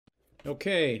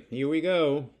Okay, here we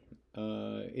go.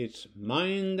 It's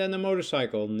Mind and the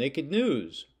Motorcycle Naked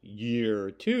News,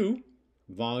 Year 2,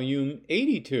 Volume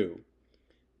 82,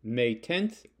 May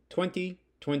 10th,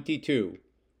 2022.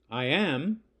 I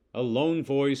am a lone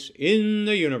voice in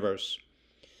the universe.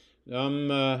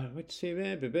 Let's see.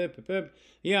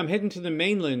 Yeah, I'm heading to the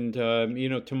mainland,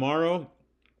 tomorrow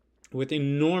with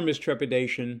enormous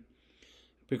trepidation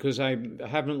because I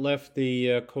haven't left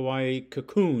the Kauai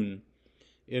cocoon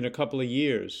in a couple of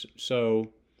years. So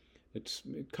it's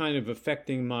kind of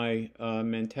affecting my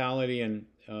mentality, and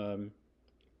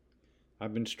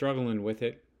I've been struggling with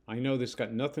it. I know this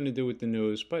got nothing to do with the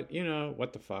news, but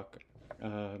what the fuck?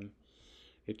 Um,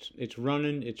 it's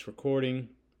running, it's recording,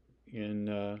 and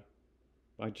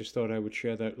I just thought I would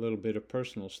share that little bit of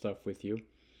personal stuff with you.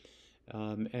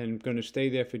 And I'm going to stay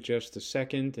there for just a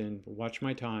second and watch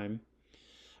my time.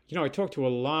 I talk to a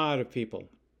lot of people,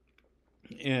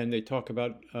 and they talk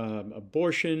about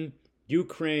abortion,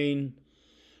 Ukraine,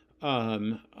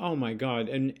 oh my God,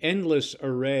 an endless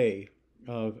array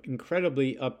of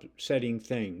incredibly upsetting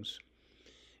things.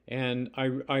 And I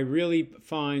really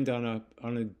find on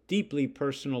a deeply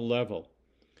personal level,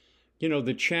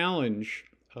 the challenge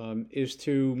is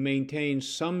to maintain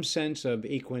some sense of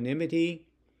equanimity,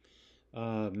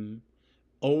 um,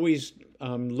 always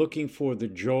looking for the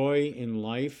joy in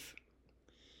life.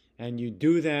 And you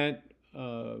do that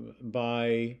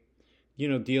by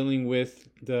dealing with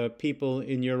the people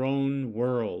in your own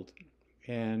world.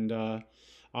 And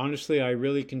honestly, I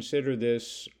really consider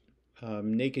this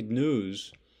naked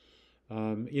news,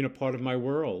 part of my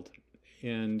world.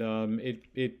 And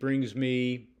it brings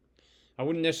me, I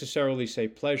wouldn't necessarily say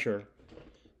pleasure,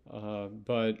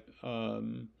 but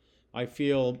I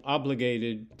feel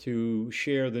obligated to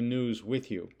share the news with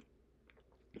you.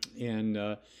 And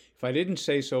if I didn't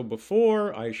say so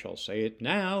before, I shall say it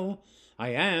now. I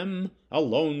am a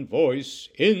lone voice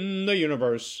in the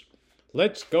universe.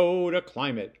 Let's go to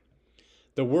climate.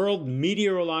 The World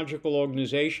Meteorological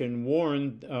Organization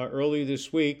warned early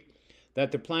this week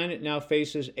that the planet now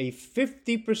faces a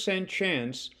 50%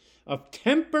 chance of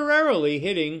temporarily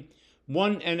hitting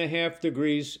 1.5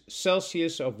 degrees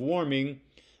Celsius of warming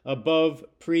above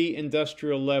pre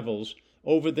industrial levels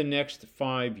over the next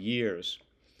 5 years.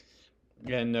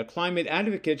 And climate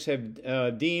advocates have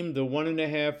deemed the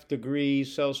 1.5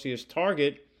 degrees Celsius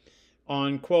target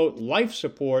on, quote, life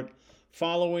support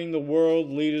following the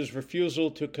world leaders' refusal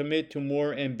to commit to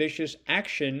more ambitious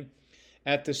action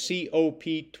at the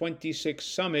COP26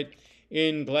 summit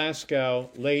in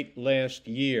Glasgow late last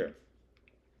year.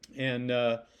 And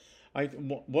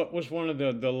what was one of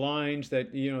the lines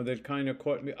that, that kind of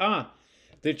caught me?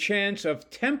 The chance of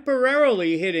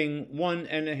temporarily hitting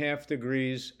 1.5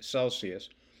 degrees Celsius.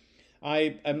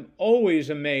 I am always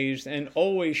amazed and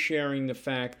always sharing the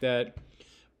fact that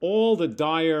all the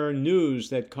dire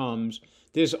news that comes,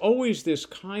 there's always this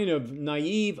kind of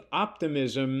naive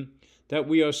optimism that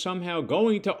we are somehow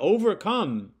going to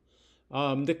overcome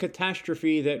the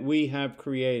catastrophe that we have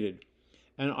created.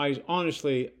 And I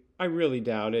really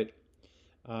doubt it.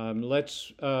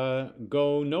 Let's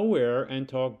go nowhere and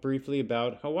talk briefly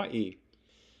about Hawaii.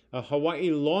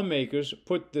 Hawaii lawmakers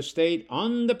put the state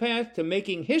on the path to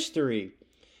making history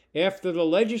after the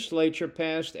legislature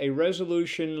passed a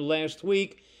resolution last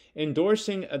week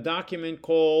endorsing a document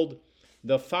called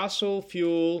the Fossil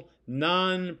Fuel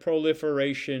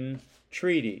Non-Proliferation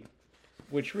Treaty,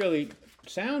 which really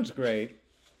sounds great.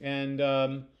 And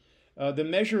the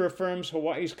measure affirms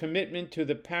Hawaii's commitment to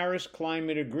the Paris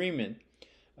Climate Agreement,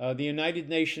 the United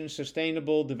Nations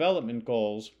Sustainable Development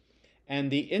Goals,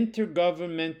 and the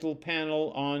Intergovernmental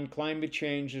Panel on Climate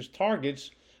Change's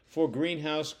targets for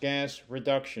greenhouse gas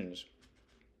reductions.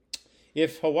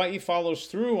 If Hawaii follows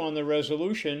through on the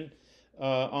resolution's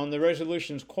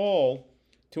call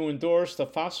to endorse the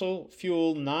Fossil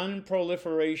Fuel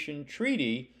Non-Proliferation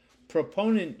Treaty,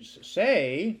 proponents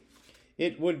say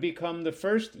it would become the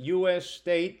first U.S.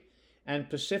 state and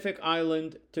Pacific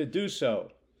island to do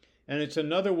so. And it's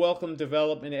another welcome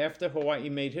development after Hawaii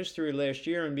made history last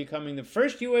year in becoming the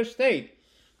first U.S. state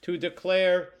to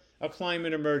declare a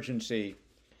climate emergency.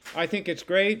 I think it's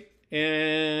great,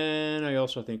 and I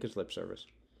also think it's lip service.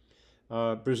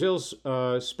 Brazil's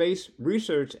Space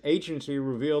Research Agency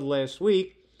revealed last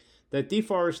week that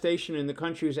deforestation in the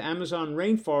country's Amazon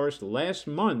rainforest last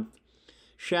month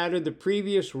shattered the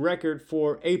previous record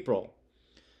for April.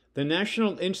 The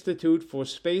National Institute for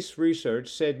Space Research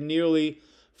said nearly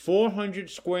 400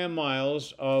 square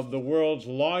miles of the world's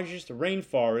largest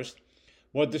rainforest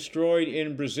were destroyed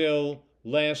in Brazil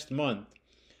last month,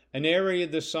 an area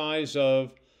the size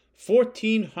of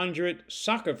 1,400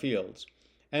 soccer fields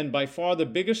and by far the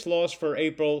biggest loss for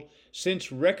April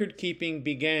since record keeping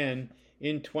began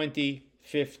in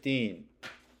 2015.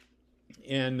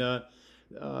 And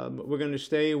we're going to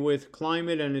stay with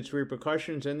climate and its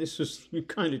repercussions, and this is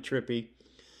kind of trippy.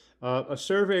 A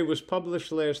survey was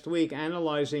published last week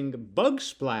analyzing bug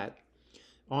splat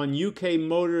on UK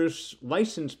motors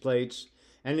license plates,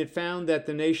 and it found that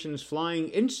the nation's flying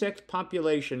insect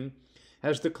population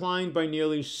has declined by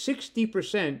nearly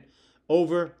 60%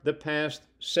 over the past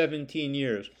 17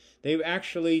 years. They've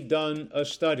actually done a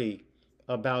study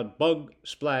about bug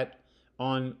splat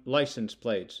on license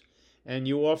plates. And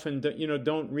you often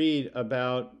don't read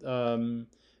about,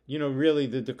 really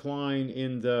the decline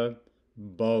in the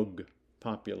bug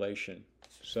population.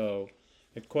 So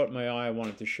it caught my eye. I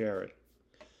wanted to share it.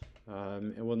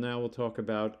 And now we'll talk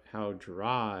about how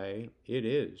dry it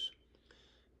is.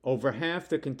 Over half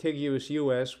the contiguous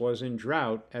U.S. was in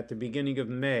drought at the beginning of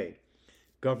May.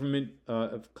 Government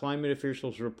climate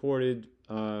officials reported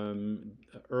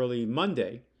early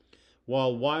Monday,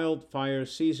 while wildfire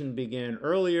season began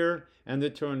earlier and the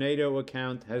tornado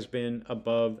account has been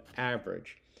above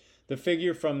average. The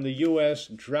figure from the U.S.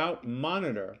 Drought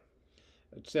Monitor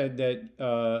said that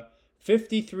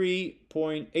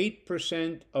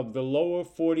 53.8% of the lower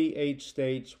 48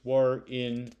 states were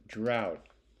in drought.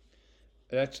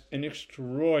 That's an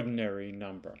extraordinary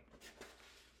number.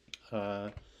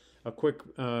 A quick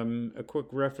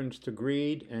reference to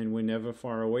greed, and we're never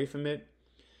far away from it.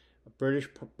 British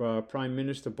Prime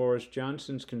Minister Boris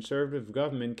Johnson's Conservative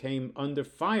government came under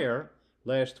fire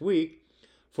last week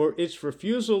for its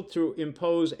refusal to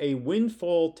impose a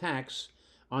windfall tax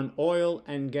on oil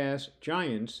and gas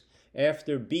giants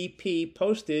after BP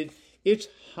posted its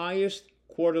highest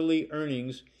quarterly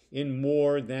earnings in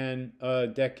more than a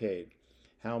decade.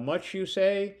 How much, you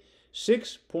say?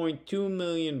 $6.2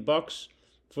 million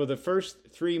for the first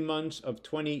 3 months of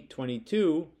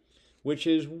 2022, which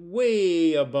is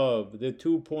way above the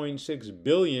 $2.6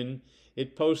 billion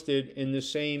it posted in the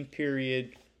same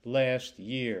period last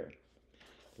year.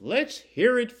 Let's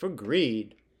hear it for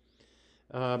greed.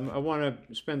 I want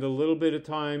to spend a little bit of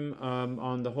time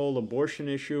on the whole abortion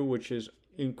issue, which is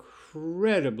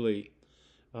incredibly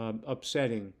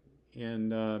upsetting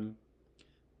and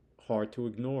hard to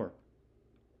ignore.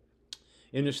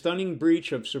 In a stunning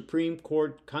breach of Supreme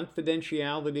Court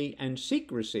confidentiality and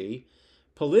secrecy,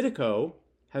 Politico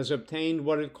has obtained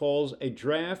what it calls a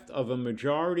draft of a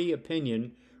majority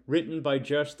opinion written by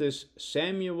Justice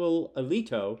Samuel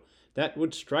Alito that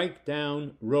would strike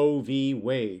down Roe v.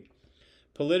 Wade.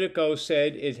 Politico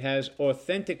said it has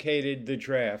authenticated the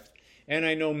draft, and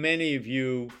I know many of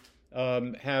you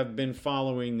have been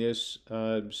following this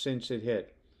since it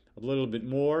hit. A little bit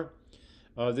more.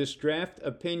 This draft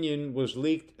opinion was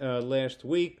leaked last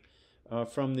week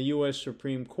from the U.S.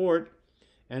 Supreme Court,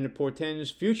 and it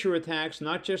portends future attacks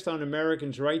not just on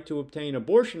Americans' right to obtain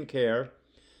abortion care,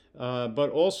 but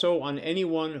also on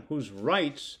anyone whose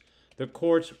rights the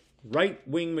court's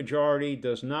right-wing majority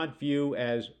does not view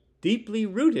as deeply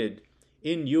rooted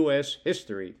in U.S.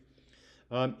 history.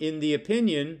 In the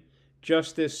opinion,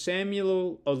 Justice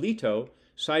Samuel Alito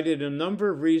cited a number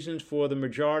of reasons for the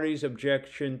majority's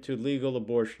objection to legal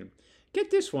abortion. Get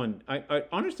this one. I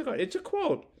honest to God, it's a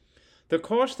quote. The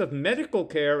cost of medical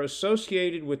care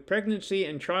associated with pregnancy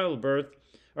and childbirth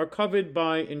are covered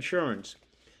by insurance.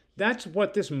 That's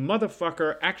what this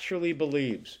motherfucker actually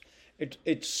believes.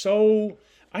 It's so,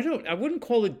 I wouldn't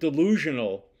call it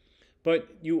delusional, but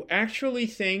you actually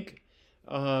think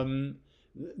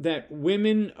that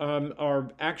women are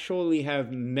actually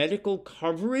have medical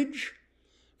coverage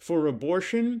for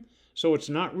abortion, so it's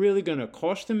not really going to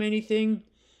cost them anything?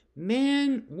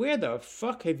 Man, where the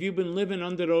fuck have you been living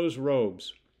under those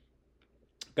robes?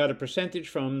 Got a percentage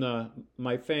from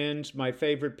my fans, my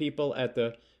favorite people at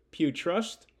the Pew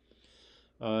Trust.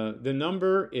 The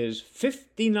number is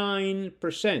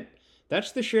 59%.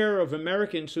 That's the share of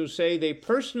Americans who say they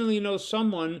personally know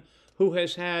someone who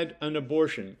has had an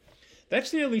abortion.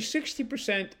 That's nearly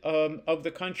 60% of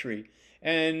the country.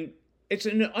 And it's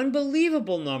an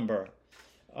unbelievable number.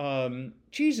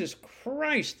 Jesus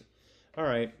Christ. All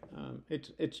right.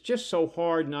 It's just so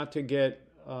hard not to get,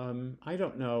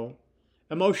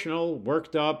 emotional,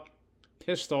 worked up,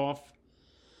 pissed off.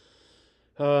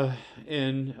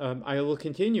 And I will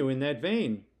continue in that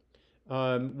vein.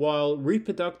 While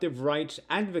reproductive rights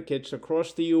advocates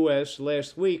across the U.S.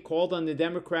 last week called on the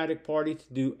Democratic Party to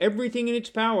do everything in its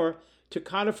power to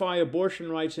codify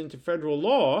abortion rights into federal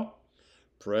law,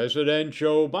 President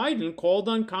Joe Biden called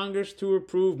on Congress to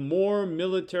approve more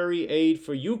military aid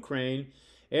for Ukraine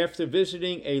after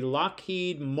visiting a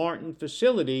Lockheed Martin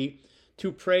facility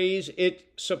to praise its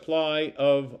supply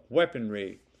of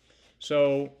weaponry.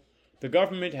 So the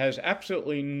government has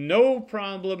absolutely no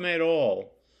problem at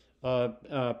all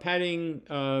patting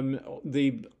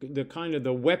the kind of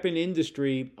the weapon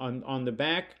industry on the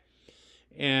back.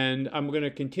 And I'm going to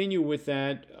continue with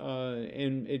that,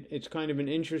 and it's kind of an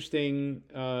interesting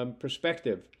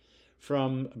perspective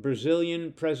from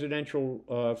Brazilian presidential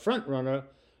frontrunner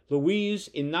Luiz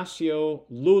Inácio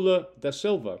Lula da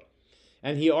Silva.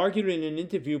 And he argued in an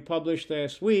interview published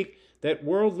last week that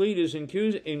world leaders,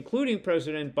 including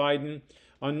President Biden,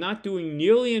 are not doing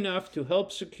nearly enough to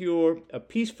help secure a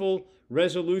peaceful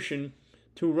resolution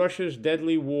to Russia's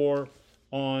deadly war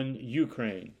on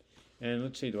Ukraine. And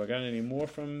let's see, do I got any more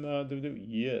from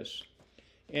yes.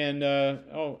 And,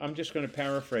 I'm just going to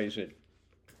paraphrase it.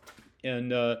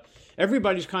 And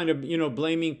everybody's kind of,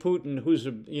 blaming Putin, who's,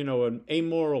 an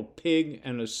amoral pig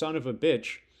and a son of a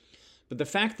bitch. But the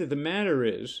fact of the matter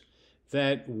is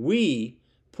that we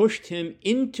pushed him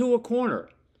into a corner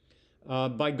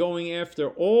by going after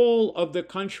all of the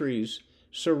countries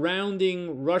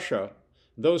surrounding Russia,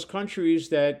 those countries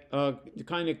that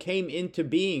kind of came into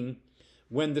being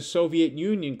when the Soviet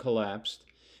Union collapsed.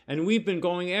 And we've been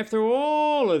going after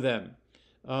all of them,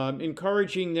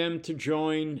 encouraging them to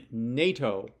join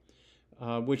NATO,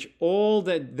 which all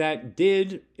that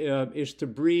did is to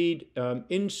breed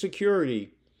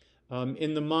insecurity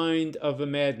in the mind of a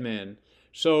madman.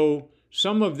 So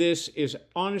some of this is,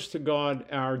 honest to God,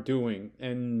 our doing.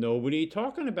 And nobody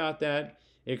talking about that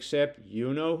except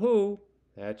you know who.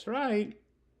 That's right,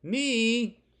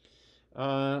 me.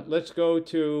 Let's go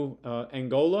to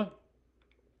Angola.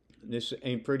 This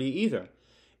ain't pretty either.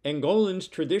 Angolans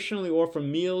traditionally offer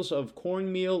meals of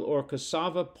cornmeal or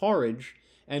cassava porridge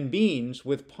and beans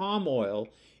with palm oil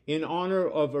in honor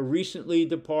of a recently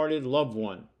departed loved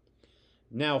one.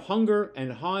 Now, hunger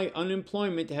and high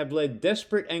unemployment have led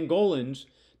desperate Angolans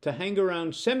to hang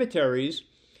around cemeteries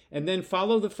and then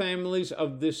follow the families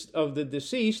of the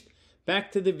deceased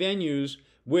back to the venues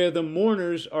where the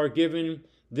mourners are given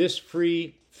this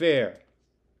free fare.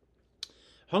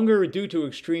 Hunger due to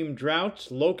extreme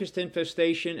droughts, locust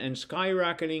infestation, and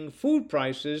skyrocketing food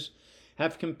prices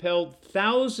have compelled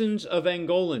thousands of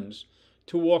Angolans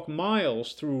to walk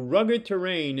miles through rugged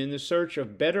terrain in the search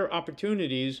of better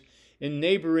opportunities in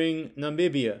neighboring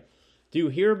Namibia. Do you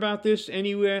hear about this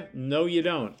anywhere? No, you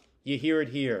don't. You hear it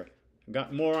here.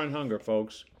 Got more on hunger,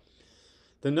 folks.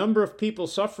 The number of people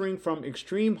suffering from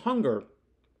extreme hunger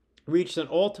reached an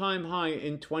all-time high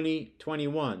in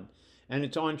 2021, and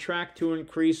it's on track to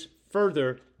increase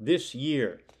further this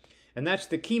year. And that's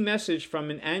the key message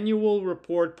from an annual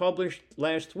report published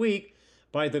last week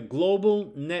by the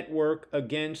Global Network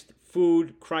Against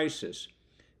Food Crisis,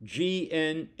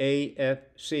 GNAFC.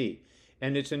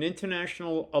 And it's an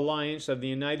international alliance of the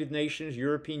United Nations,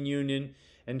 European Union,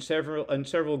 and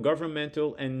several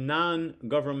governmental and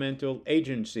non-governmental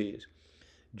agencies.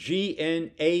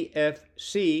 GNAFC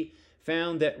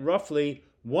found that roughly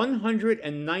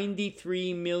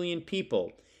 193 million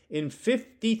people in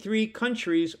 53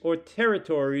 countries or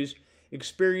territories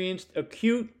experienced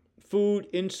acute food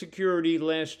insecurity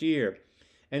last year.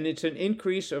 And it's an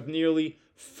increase of nearly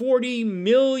 40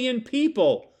 million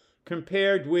people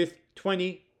compared with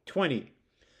 2020.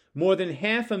 More than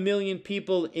 500,000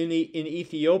 people in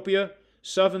Ethiopia,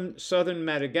 southern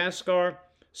Madagascar,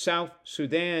 South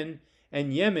Sudan,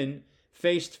 and Yemen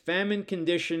faced famine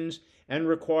conditions and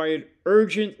required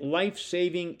urgent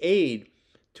life-saving aid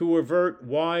to avert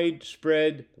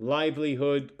widespread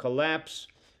livelihood collapse,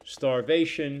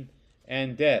 starvation,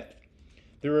 and death.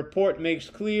 The report makes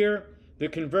clear the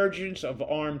convergence of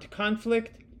armed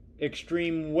conflict,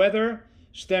 extreme weather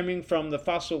stemming from the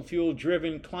fossil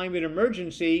fuel-driven climate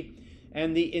emergency,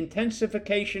 and the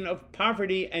intensification of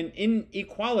poverty and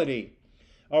inequality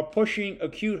are pushing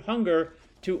acute hunger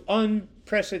to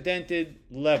unprecedented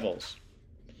levels.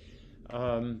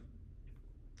 Want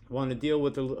to deal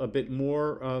with a bit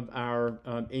more of our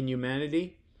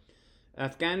inhumanity?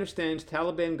 Afghanistan's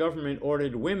Taliban government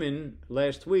ordered women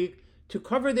last week to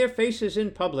cover their faces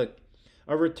in public,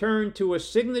 a return to a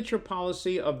signature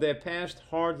policy of their past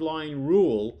hardline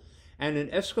rule and an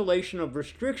escalation of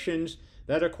restrictions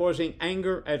that are causing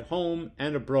anger at home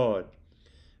and abroad.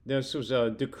 This was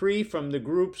a decree from the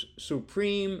group's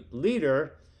supreme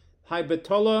leader,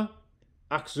 Hibatullah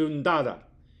Akhundzada.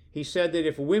 He said that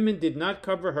if women did not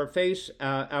cover her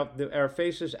our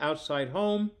faces outside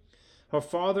home, her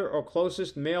father or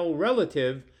closest male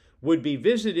relative would be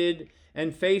visited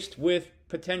and faced with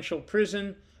potential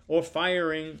prison or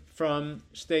firing from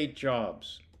state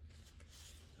jobs.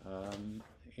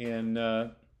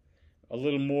 a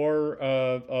little more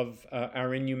of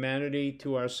our inhumanity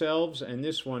to ourselves, and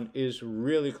this one is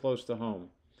really close to home.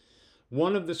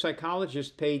 One of the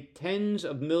psychologists paid tens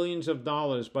of millions of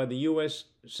dollars by the U.S.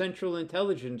 Central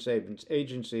Intelligence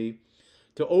Agency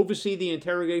to oversee the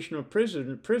interrogation of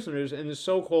prisoners in the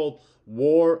so-called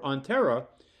War on Terror,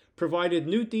 provided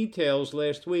new details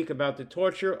last week about the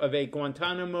torture of a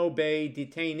Guantanamo Bay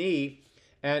detainee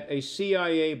at a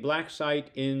CIA black site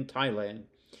in Thailand.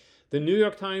 The New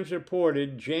York Times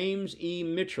reported James E.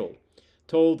 Mitchell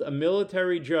told a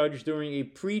military judge during a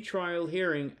pre-trial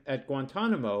hearing at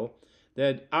Guantanamo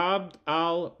that Abd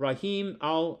al-Rahim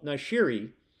al-Nashiri,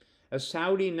 a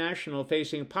Saudi national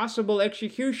facing possible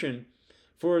execution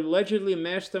for allegedly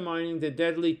masterminding the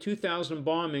deadly 2000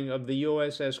 bombing of the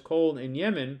USS Cole in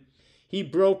Yemen, he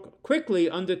broke quickly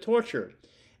under torture,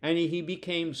 and he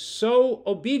became so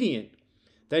obedient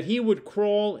that he would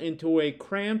crawl into a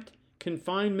cramped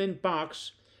confinement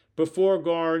box before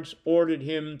guards ordered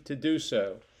him to do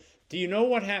so. Do you know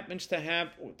what happens to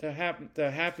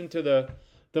happen to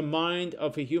the mind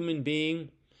of a human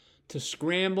being? To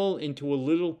scramble into a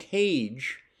little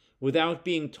cage without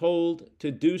being told to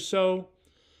do so?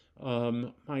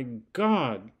 My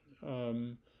God,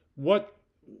 what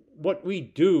we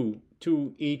do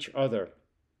to each other.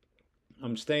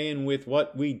 I'm staying with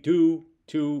what we do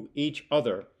to each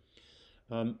other.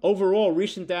 Overall,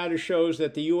 recent data shows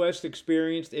that the U.S.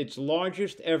 experienced its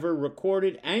largest ever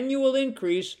recorded annual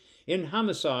increase in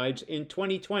homicides in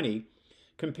 2020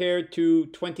 compared to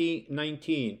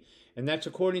 2019, and that's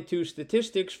according to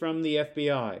statistics from the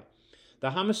FBI.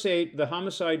 The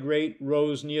homicide rate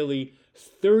rose nearly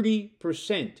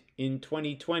 30% in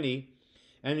 2020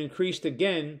 and increased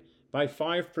again by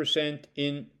 5%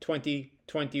 in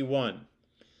 2021.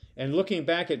 And looking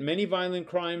back at many violent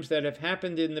crimes that have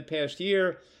happened in the past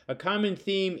year, a common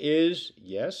theme is,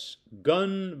 yes,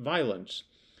 gun violence.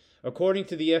 According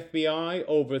to the FBI,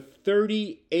 over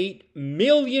 38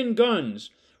 million guns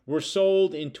were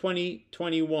sold in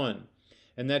 2021,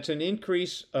 and that's an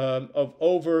increase of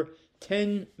over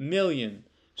 10 million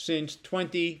since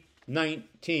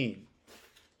 2019.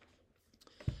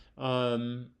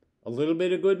 A little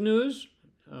bit of good news.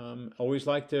 Always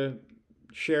like to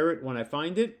share it when I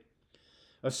find it.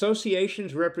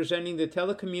 Associations representing the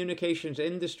telecommunications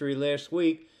industry last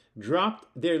week dropped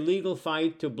their legal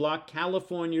fight to block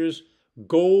California's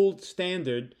gold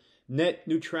standard net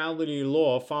neutrality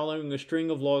law following a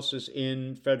string of losses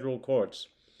in federal courts.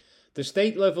 The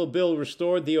state-level bill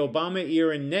restored the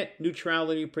Obama-era net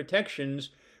neutrality protections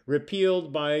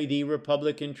repealed by the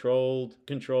Republican-controlled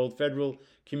Federal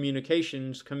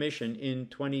Communications Commission in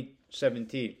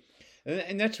 2017.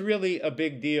 And that's really a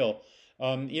big deal.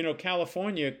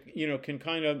 California, can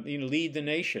kind of lead the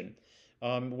nation,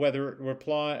 whether it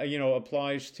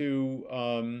applies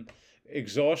to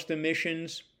exhaust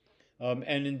emissions,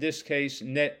 and in this case,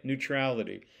 net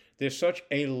neutrality. There's such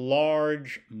a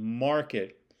large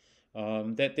market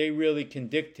that they really can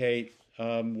dictate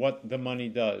what the money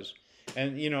does,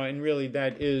 and really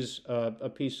that is a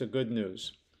piece of good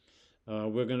news.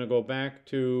 We're going to go back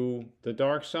to the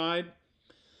dark side.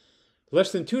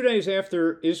 Less than 2 days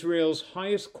after Israel's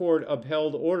highest court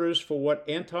upheld orders for what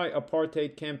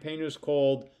anti-apartheid campaigners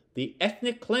called the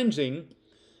ethnic cleansing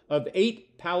of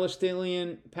 8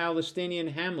 Palestinian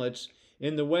hamlets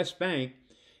in the West Bank,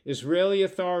 Israeli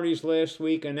authorities last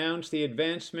week announced the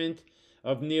advancement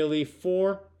of nearly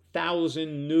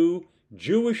 4,000 new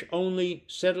Jewish-only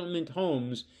settlement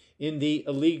homes in the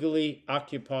illegally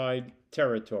occupied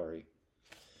territory.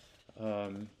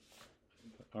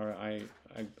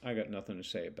 I got nothing to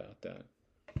say about that,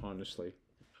 honestly.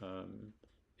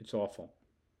 It's awful.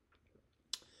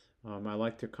 I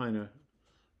like to kind of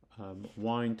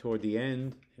wind toward the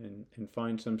end and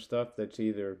find some stuff that's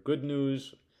either good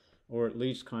news or at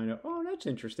least kind of, oh, that's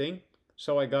interesting.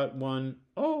 So I got one,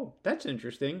 oh, that's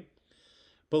interesting.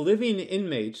 Bolivian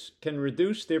inmates can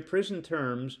reduce their prison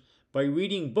terms by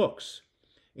reading books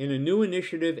in a new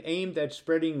initiative aimed at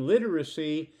spreading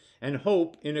literacy and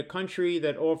hope in a country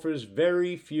that offers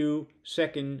very few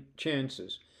second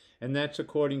chances. And that's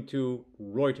according to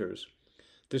Reuters.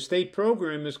 The state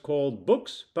program is called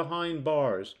Books Behind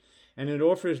Bars, and it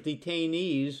offers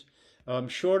detainees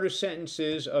shorter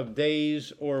sentences of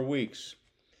days or weeks.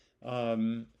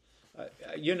 When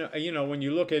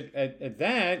you look at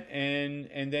that,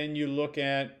 and then you look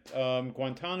at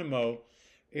Guantanamo,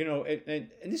 and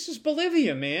this is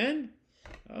Bolivia, man.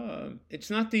 It's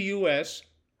not the U.S.,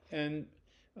 and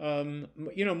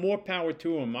more power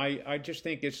to them. I just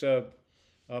think it's a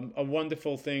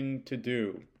wonderful thing to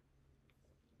do.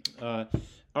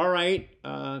 All right,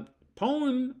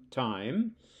 poem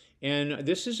time. And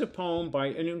this is a poem by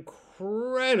an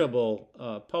incredible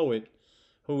poet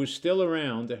who is still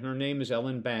around, and her name is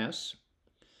Ellen Bass.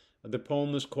 The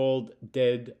poem is called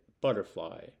Dead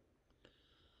Butterfly.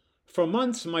 For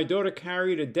months, my daughter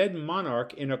carried a dead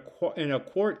monarch in a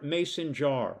quart mason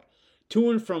jar,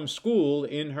 to and from school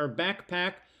in her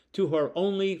backpack to her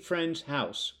only friend's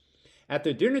house. At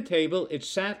the dinner table, it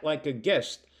sat like a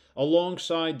guest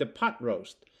alongside the pot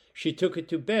roast. She took it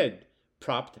to bed,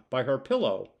 propped by her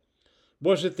pillow.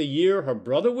 Was it the year her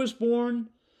brother was born?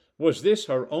 Was this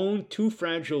her own too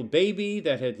fragile baby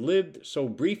that had lived so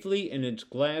briefly in its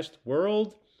glassed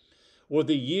world? Or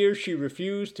the year she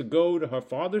refused to go to her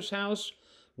father's house?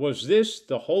 Was this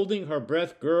the holding her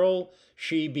breath girl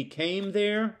she became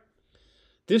there?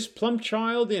 This plump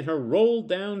child in her rolled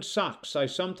down socks I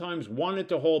sometimes wanted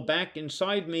to haul back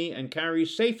inside me and carry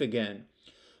safe again.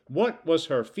 What was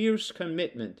her fierce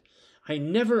commitment? I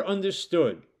never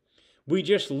understood. We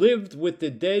just lived with the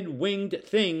dead-winged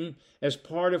thing as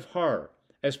part of her,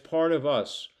 as part of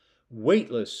us,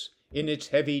 weightless in its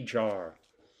heavy jar.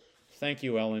 Thank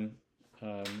you, Ellen,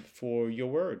 for your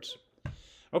words.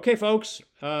 Okay, folks,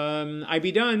 I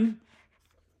be done.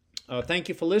 Thank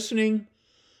you for listening.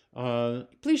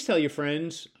 Please tell your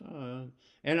friends.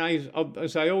 And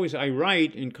as I always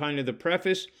write in kind of the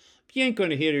preface, you ain't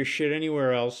going to hear this shit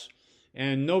anywhere else,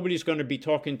 and nobody's going to be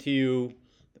talking to you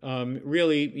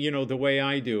really, the way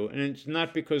I do. And it's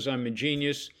not because I'm a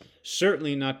genius,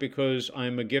 certainly not because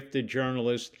I'm a gifted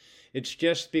journalist. It's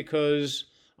just because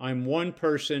I'm one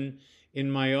person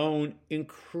in my own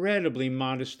incredibly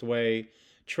modest way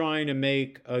trying to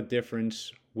make a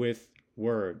difference with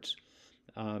words.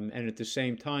 And at the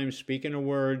same time, speaking of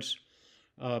words,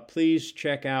 please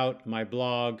check out my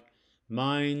blog,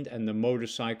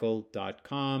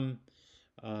 mindandthemotorcycle.com.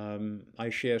 I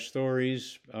share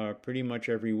stories pretty much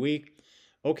every week.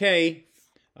 Okay,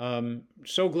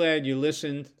 so glad you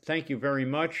listened. Thank you very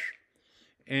much.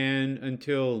 And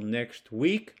until next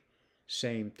week,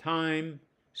 same time,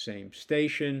 same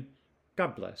station,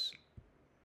 God bless.